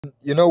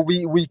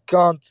we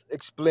can't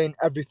explain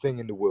everything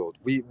in the world.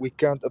 We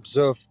can't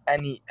observe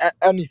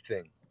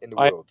anything in the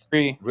I world,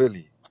 agree.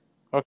 really.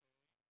 Okay,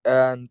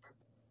 And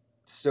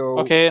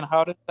so okay, and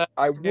how does that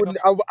I entail? wouldn't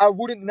I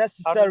wouldn't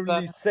How does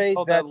that necessarily say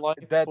entail that that life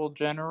that will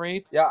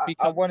generate yeah,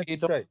 I because wanted we to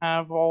don't say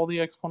have all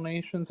the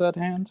explanations at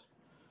hand?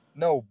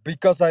 no,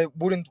 because I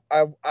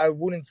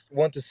wouldn't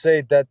want to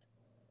say that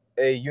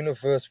a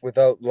universe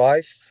without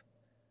life,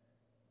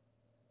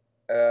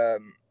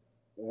 um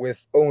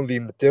with only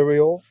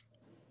material,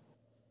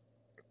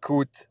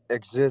 could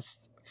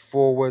exist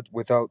forward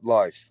without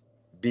life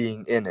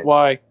being in it.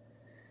 Why?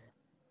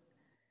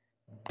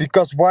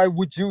 Because why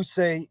would you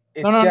say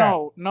it No, no, can?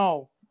 no,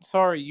 no.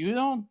 Sorry, you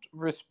don't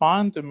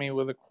respond to me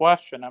with a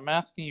question. I'm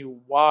asking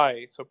you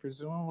why. So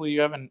presumably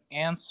you have an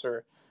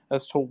answer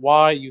as to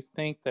why you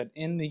think that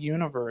in the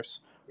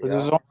universe where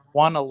there's Yeah. only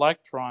one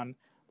electron,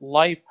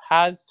 life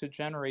has to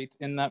generate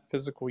in that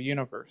physical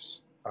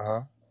universe.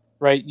 Uh-huh.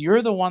 Right?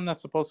 You're the one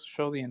that's supposed to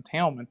show the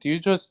entailment. You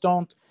just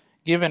don't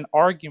give an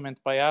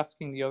argument by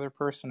asking the other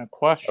person a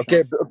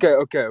question.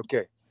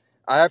 Okay.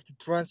 I have to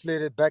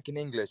translate it back in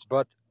English,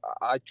 but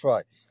I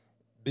try.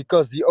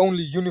 Because the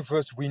only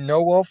universe we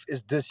know of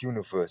is this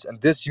universe,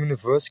 and this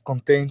universe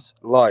contains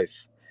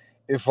life.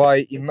 If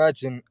I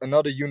imagine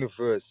another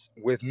universe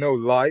with no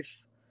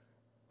life,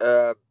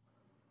 uh,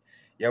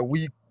 yeah,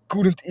 we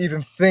couldn't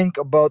even think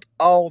about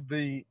all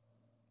the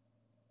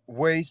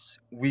ways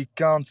we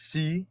can't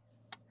see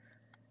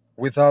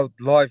without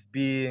life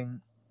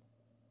being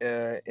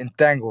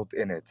entangled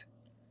in it.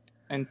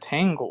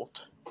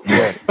 Entangled.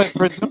 Yes. But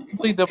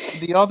presumably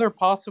the other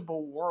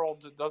possible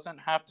world doesn't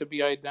have to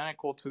be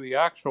identical to the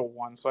actual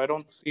one. So I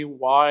don't see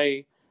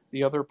why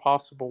the other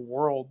possible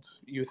world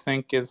you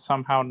think is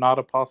somehow not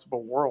a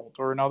possible world,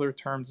 or in other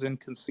terms,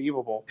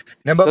 inconceivable.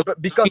 No, Doesn't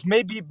because seem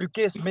maybe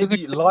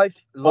physically possible.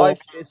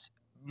 life is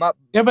my,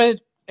 Yeah,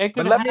 but it could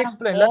but let me have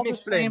explain. Let all me the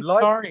explain. same.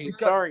 Life Sorry,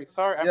 because sorry,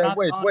 sorry. I'm yeah. not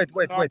done.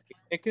 Sorry. Wait.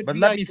 It could But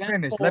be let me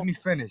finish. Let identical. me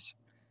finish.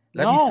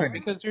 Let me No, finish.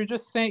 because you're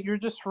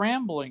just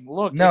rambling.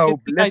 Look, it could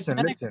No, be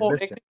listen, identical.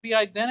 It listen. could be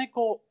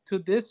identical to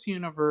this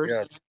universe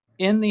Yes,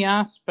 in the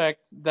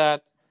aspect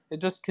that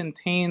it just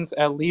contains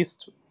at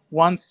least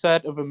one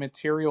set of a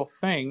material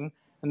thing.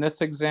 In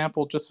this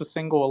example, just a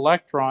single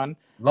electron.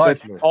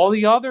 But all lifeless.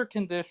 the other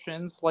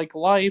conditions, like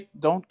life,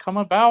 don't come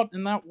about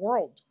in that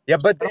world. Yeah,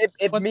 So but I don't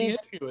see it what the means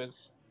issue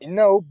is.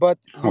 no. But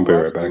I'll you be have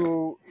right back.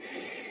 to.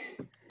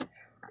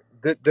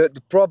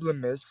 The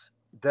problem is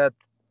that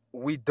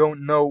we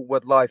don't know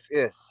what life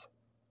is.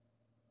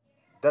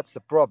 That's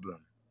the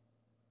problem.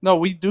 No,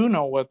 we do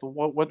know what do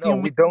No, you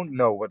we mean? don't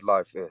know what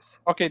life is.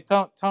 Okay,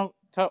 tell.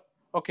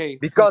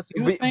 Okay, since Because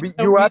you think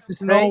that you we have to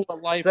know say,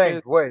 what life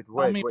is, Saint, wait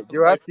tell wait me wait what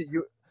you life. have to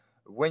you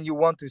when you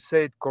want to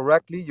say it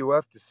correctly, you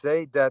have to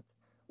say that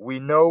we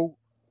know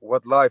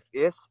what life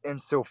is,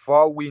 and so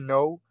far we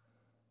know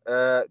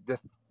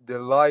the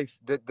life,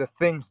 the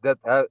things that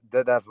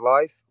have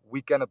life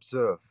we can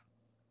observe.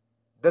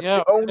 That's Yeah.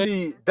 the Okay.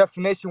 only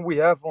definition we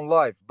have on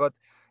life, but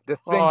the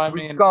Well, things I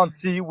we mean, can't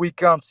see, we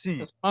can't see.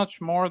 it's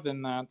much more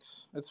than that.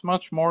 It's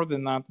much more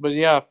than that. But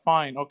yeah,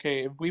 fine.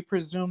 Okay, if we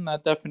presume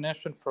that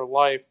definition for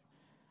life,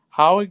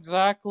 how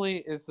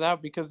exactly is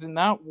that? Because in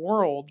that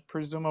world,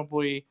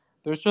 presumably,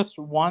 there's just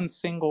one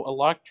single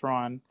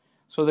electron.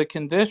 So the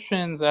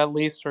conditions, at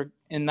least, are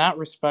in that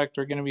respect,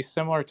 are going to be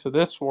similar to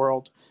this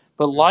world.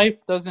 But Mhm.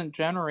 life doesn't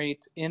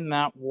generate in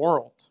that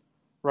world,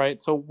 right?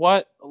 So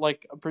what,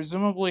 like,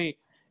 presumably,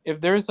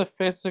 if there's a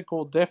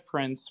physical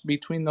difference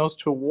between those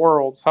two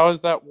worlds, how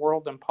is that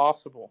world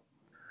impossible?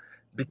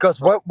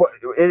 Because Right?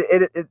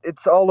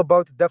 it's all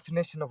about the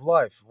definition of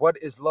life. What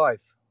is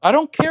life? I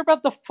don't care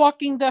about the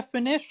fucking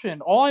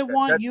definition. All I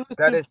want you is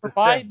That to is the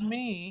thing. provide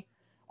me.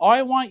 All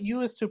I want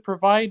you is to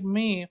provide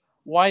me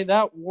why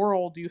that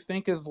world you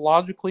think is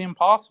logically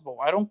impossible.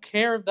 I don't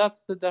care if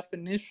that's the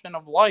definition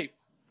of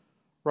life,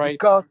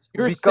 right?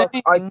 You're Because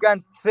I saying,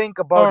 can't think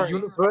about a sorry,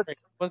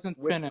 universe wasn't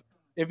with finished.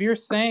 If you're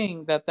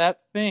saying that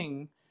that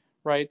thing,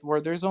 right,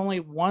 where there's only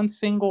one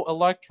single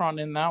electron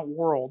in that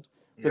world,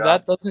 but yeah.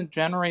 that doesn't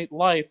generate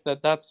life,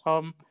 that's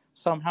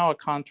somehow a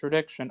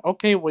contradiction.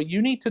 Okay, what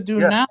you need to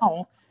do Yeah.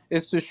 now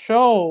is to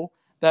show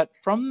that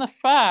from the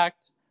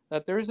fact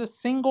that there's a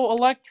single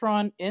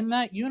electron in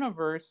that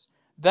universe,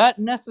 that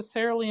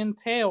necessarily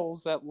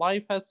entails that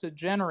life has to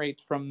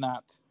generate from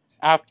that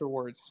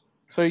afterwards.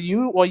 So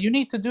what you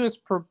need to do is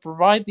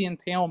provide the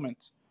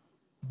entailment.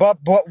 But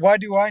why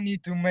do I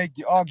need to make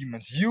the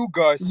arguments? You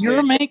guys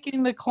You're say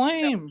making the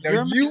claim. now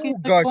You're making you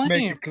the guys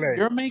make the claim.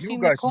 claim. You're You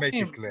making the guys make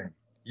the claim. claim.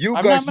 You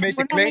I'm not. guys make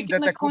the We're not claim making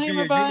that the there could claim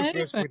be a about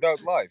universe anything.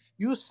 without life.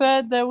 You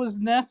said that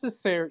was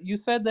necessary. You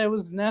said that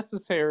was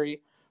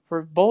necessary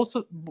for both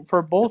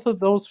of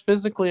those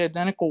physically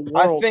identical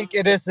I worlds think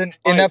it to is an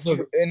have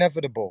life.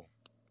 inevitable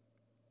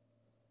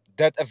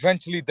that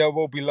eventually there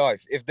will be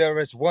life. If there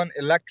is one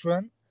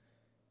electron,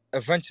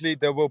 eventually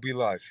there will be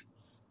life.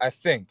 I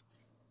think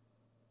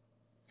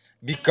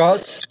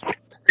because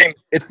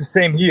it's the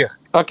same here.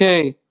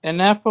 Okay,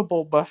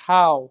 ineffable, but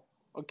how?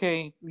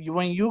 Okay,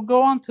 when you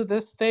go onto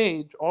this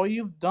stage, all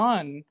you've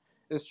done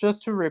is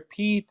just to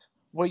repeat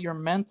what your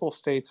mental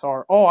states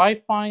are. Oh, I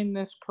find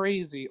this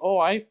crazy. Oh,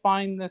 I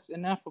find this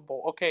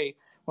ineffable. Okay,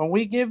 when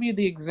we give you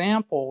the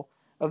example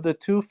of the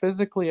two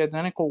physically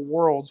identical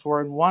worlds,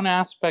 where in one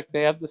aspect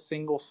they have the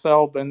single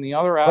cell, but in the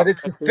other But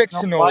it's a aspect there's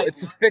no fictional. life.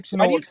 It's a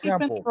Why do fictional you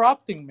keep example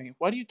interrupting me?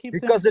 Why do you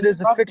keep because it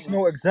is a interrupting me?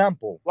 fictional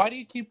example. Why do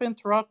you keep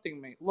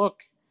interrupting me?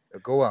 Look,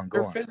 Go on,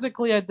 they're go on.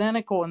 physically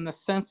identical in the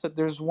sense that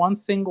there's one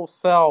single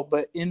cell,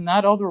 but in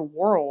that other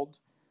world,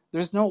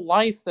 there's no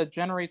life that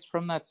generates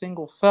from that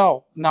single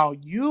cell. Now,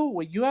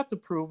 what you have to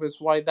prove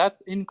is why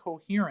that's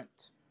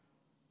incoherent,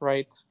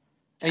 right?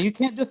 And you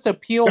can't just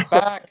appeal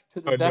back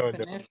to the No, no,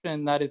 no,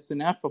 definition that it's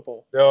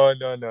ineffable. no,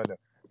 no, no,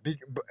 no.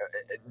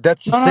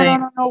 That's the No, no, no, same.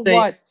 no, no,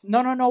 Say, what?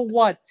 No, no, no,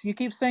 what? You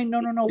keep saying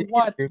no, no, no,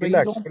 what, but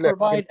you relax, don't relax,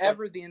 provide relax.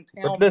 ever the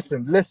But entailment,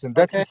 listen, listen.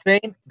 That's the okay?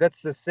 same.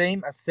 That's the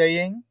same as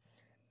saying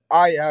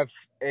I have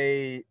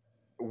a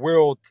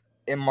world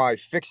in my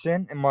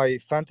fiction, in my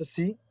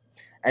fantasy,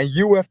 and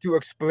you have to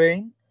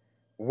explain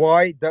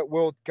why that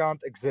world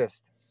can't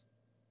exist.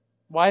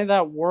 Why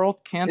that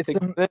world can't It's a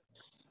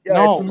exist.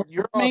 Yeah, it's a No, normal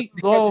you're task making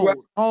because you have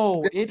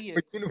no, a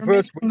idiots. You're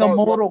universe making the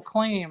without one. modal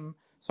claim.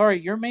 Sorry,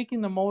 you're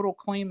making the modal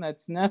claim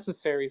that's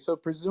necessary. So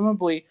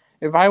presumably,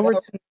 if I No, were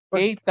to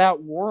but negate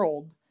that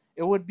world,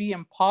 it would be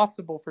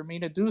impossible for me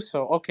to do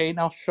so. Okay,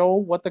 now show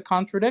what the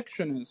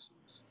contradiction is.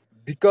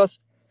 because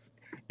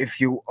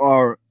if you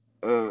are,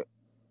 uh,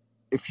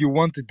 if you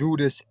want to do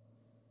this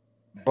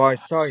by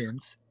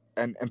science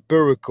and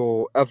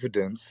empirical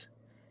evidence,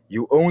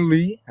 you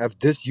only have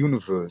this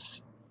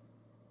universe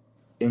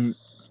in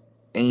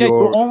Yeah,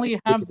 you your only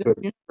have this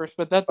capability. universe,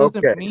 but that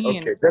doesn't Okay,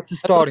 mean okay, that's a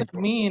starting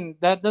point.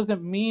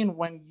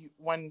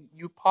 when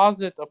you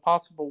posit a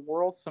possible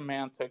world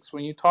semantics,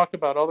 when you talk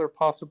about other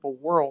possible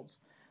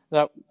worlds,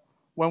 that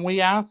when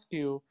we ask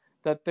you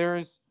that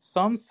there's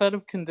some set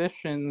of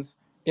conditions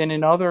in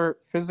another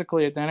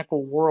physically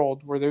identical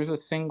world where there's a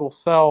single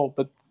cell,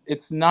 but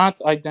it's not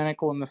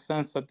identical in the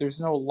sense that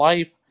there's no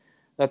life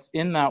that's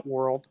in that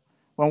world.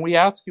 When we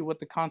ask you what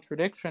the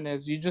contradiction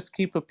is, you just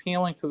keep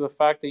appealing to the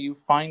fact that you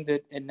find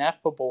it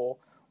ineffable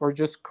or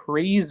just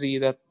crazy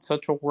that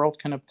such a world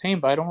can obtain.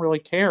 But I don't really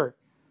care,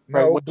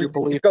 right, No, what your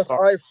beliefs because are.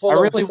 I I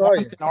follow really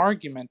want an science.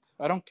 argument.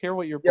 I don't care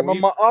what your Yeah, but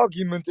beliefs my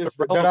argument are is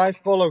that I irrelevant.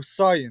 follow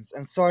science,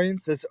 and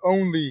science has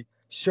only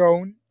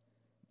shown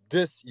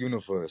this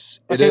universe.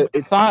 Okay, but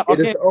It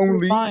is okay,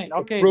 only fine.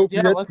 Okay,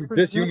 yeah, appropriate let's to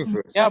this presume.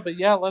 universe. Yeah, but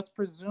yeah, let's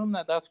presume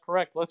that that's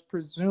correct. Let's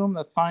presume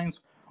that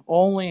science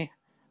only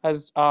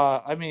has.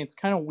 I mean, it's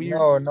kind of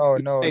weird No, to no,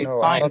 you no, say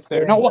no. I'm not science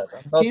there. No, saying well, that.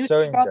 I'm can not you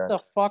saying shut that. the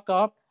fuck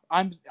up?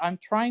 I'm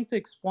trying to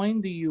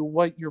explain to you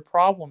what your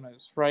problem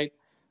is, right?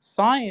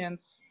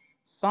 Science,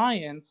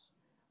 science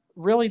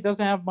really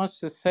doesn't have much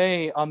to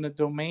say on the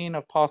domain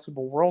of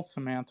possible world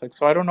semantics.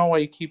 So I don't know why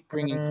you keep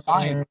bringing Mm,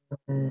 science.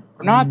 mm,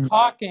 We're not mm.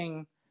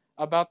 talking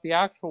about the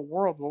actual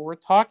world. What we're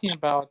talking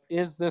about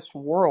is this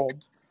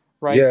world,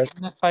 right? Yes,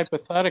 In this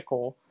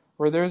hypothetical,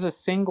 where there's a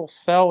single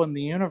cell in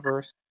the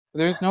universe,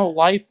 there's no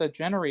life that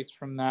generates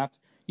from that.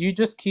 You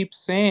just keep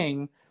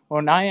saying,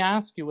 when I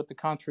ask you what the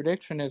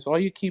contradiction is, all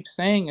you keep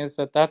saying is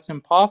that that's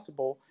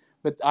impossible,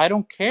 but I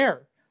don't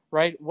care,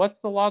 right?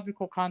 What's the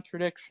logical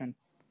contradiction?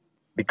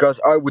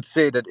 because I would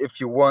say that if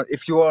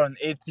you are an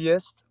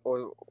atheist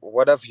or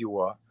whatever you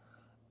are,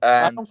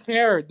 I and don't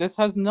care. This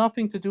has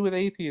nothing to do with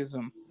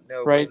atheism,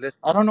 no, but right?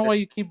 I don't know listen, why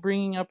you keep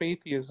bringing up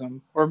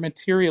atheism or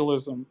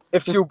materialism.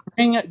 if Just you,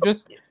 bring it.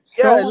 Just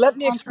show yeah, what the let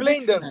me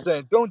explain contradiction then, is.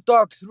 Saint. Don't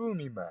talk through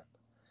me, man.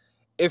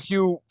 If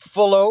you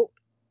follow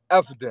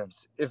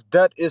evidence, if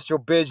that is your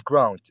base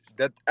ground,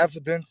 that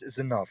evidence is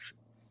enough,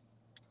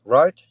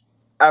 right?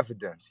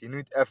 Evidence. You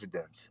need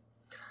evidence.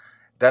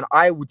 Then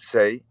I would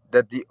say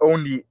that the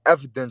only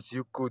evidence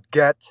you could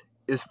get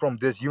is from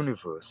this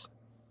universe.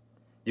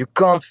 You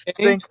can't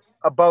Okay. think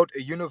about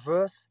a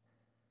universe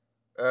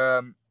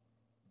um,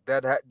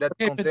 that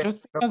Okay, but contains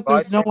just enough because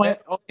there's life no in it.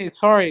 okay,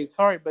 sorry,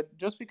 but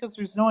just because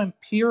there's no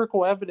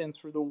empirical evidence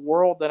for the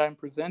world that I'm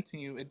presenting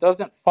you, it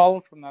doesn't follow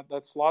from that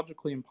that's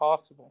logically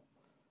impossible.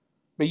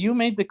 But you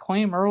made the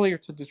claim earlier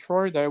to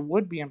Detroit that it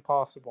would be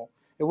impossible.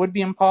 It would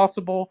be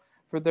impossible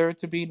for there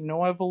to be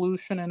no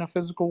evolution in a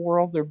physical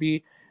world.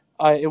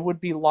 It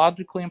would be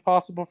logically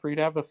impossible for you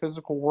to have a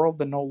physical world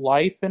but no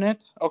life in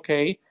it.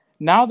 Okay,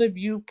 now that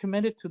you've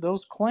committed to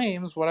those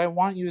claims, what I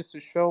want you is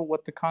to show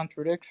what the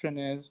contradiction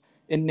is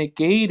in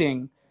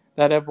negating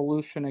that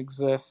evolution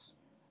exists.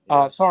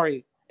 Yes,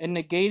 In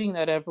negating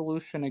that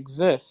evolution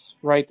exists,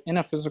 right, in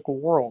a physical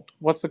world.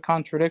 What's the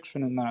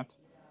contradiction in that?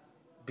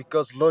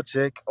 because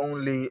logic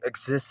only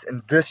exists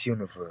in this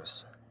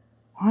universe.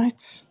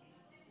 What?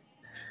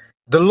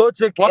 The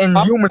logic What? in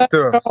How does human that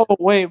terms show?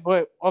 Wait.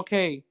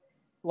 Okay.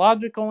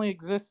 Logic only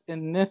exists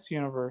in this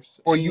universe,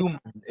 for in the human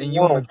in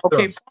world. human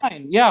Okay, terms,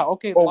 fine. Yeah.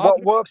 Okay. or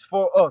what works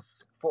for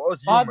us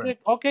human. Logic.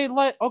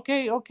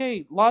 Okay.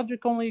 Okay.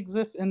 Logic only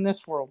exists in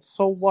this world.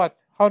 So what?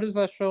 How does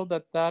that show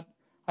that that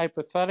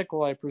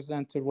hypothetical I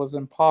presented was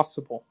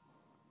impossible?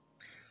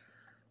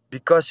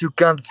 Because you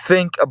can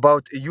think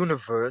about a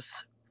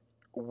universe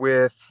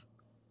with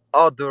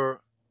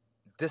other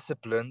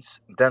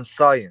disciplines than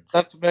science.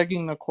 That's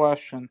begging the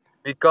question.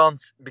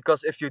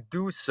 Because if you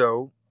do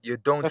so, you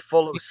don't That's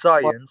follow begging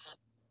the que- science,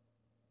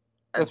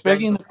 and that's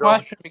then begging you the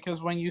don't. question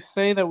because when you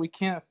say that we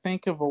can't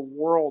think of a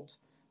world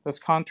that's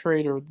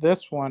contrary to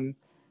this one,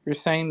 you're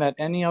saying that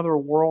any other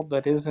world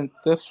that isn't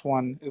this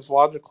one is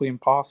logically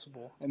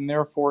impossible and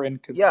therefore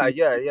Yeah, inconceivable.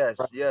 yeah, yes,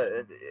 Right? yeah.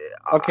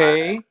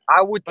 Okay,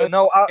 I would but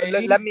no.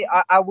 okay, Let me.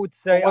 I would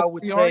but say. I what's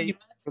would the say.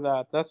 argument for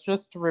that? That's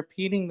just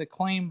repeating the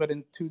claim, but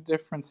in two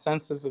different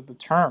senses of the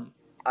term.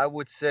 I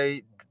would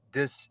say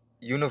this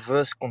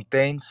universe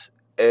contains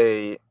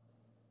a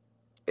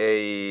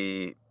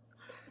a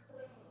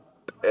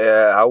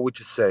how would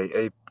you say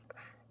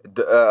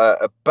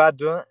a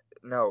pattern?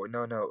 No,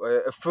 no, no.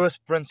 A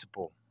first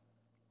principle.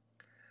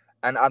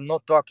 And I'm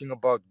not talking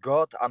about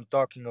God. I'm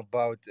talking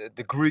about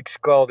the Greeks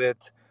called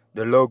it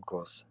the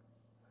logos,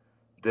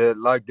 the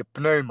like the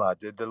pneuma,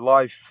 the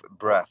life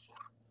breath.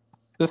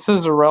 This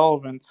is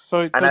irrelevant.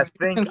 So And I do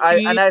you think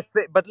concede? I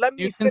think, but let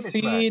Do you me finish,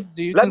 man. concede?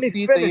 Do you Let me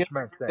concede finish,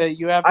 man. Saying that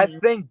you I haven't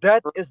met think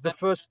that your is the burden?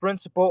 first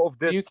principle of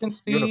Do you this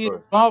concede?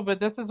 universe. Oh, but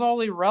this is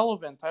all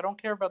irrelevant. I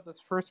don't care about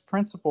this first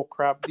principle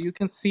crap. Do you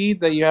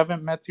concede that you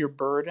haven't met your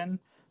burden?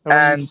 That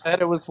when you And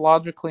said it was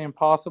logically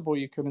impossible,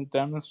 you couldn't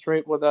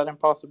demonstrate what that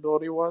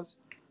impossibility was?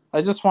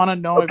 I just want to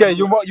know if okay,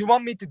 you you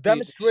want me to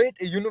concede. demonstrate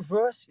a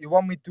universe? You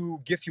want me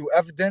to give you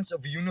evidence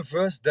of a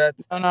universe that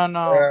No, no,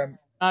 no. um,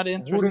 Not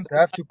wouldn't interested.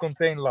 have to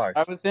contain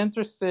I life? was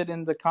interested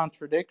in the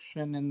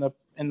contradiction in the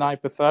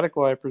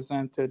hypothetical I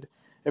presented.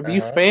 If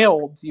you Uh-huh.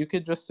 failed, you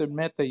could just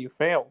admit that you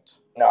failed,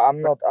 No,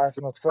 I'm right? not.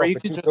 I've not Or felt, you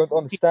but could you just don't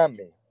understand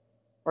me.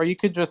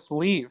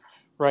 leave,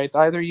 right?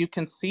 Either you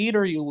concede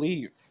or you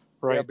leave,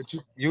 Yeah, right? but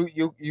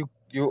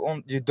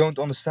you don't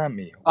understand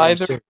me. What I'm Either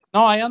saying.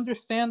 no, I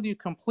understand you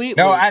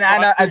No, completely. So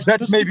either you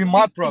that's maybe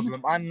my concede,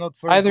 problem. I'm not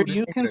very good in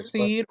English,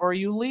 but or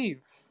you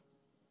leave.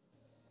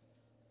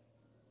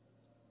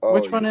 oh,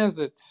 Which one is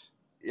it?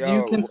 Do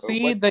you yo,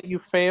 what? concede that you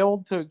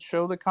failed to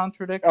show the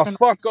Oh, contradiction,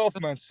 fuck off,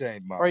 man,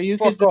 saying, man. or you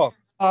could Fuck just off.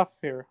 off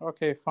here?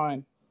 Okay,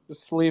 fine.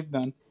 Just leave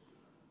then.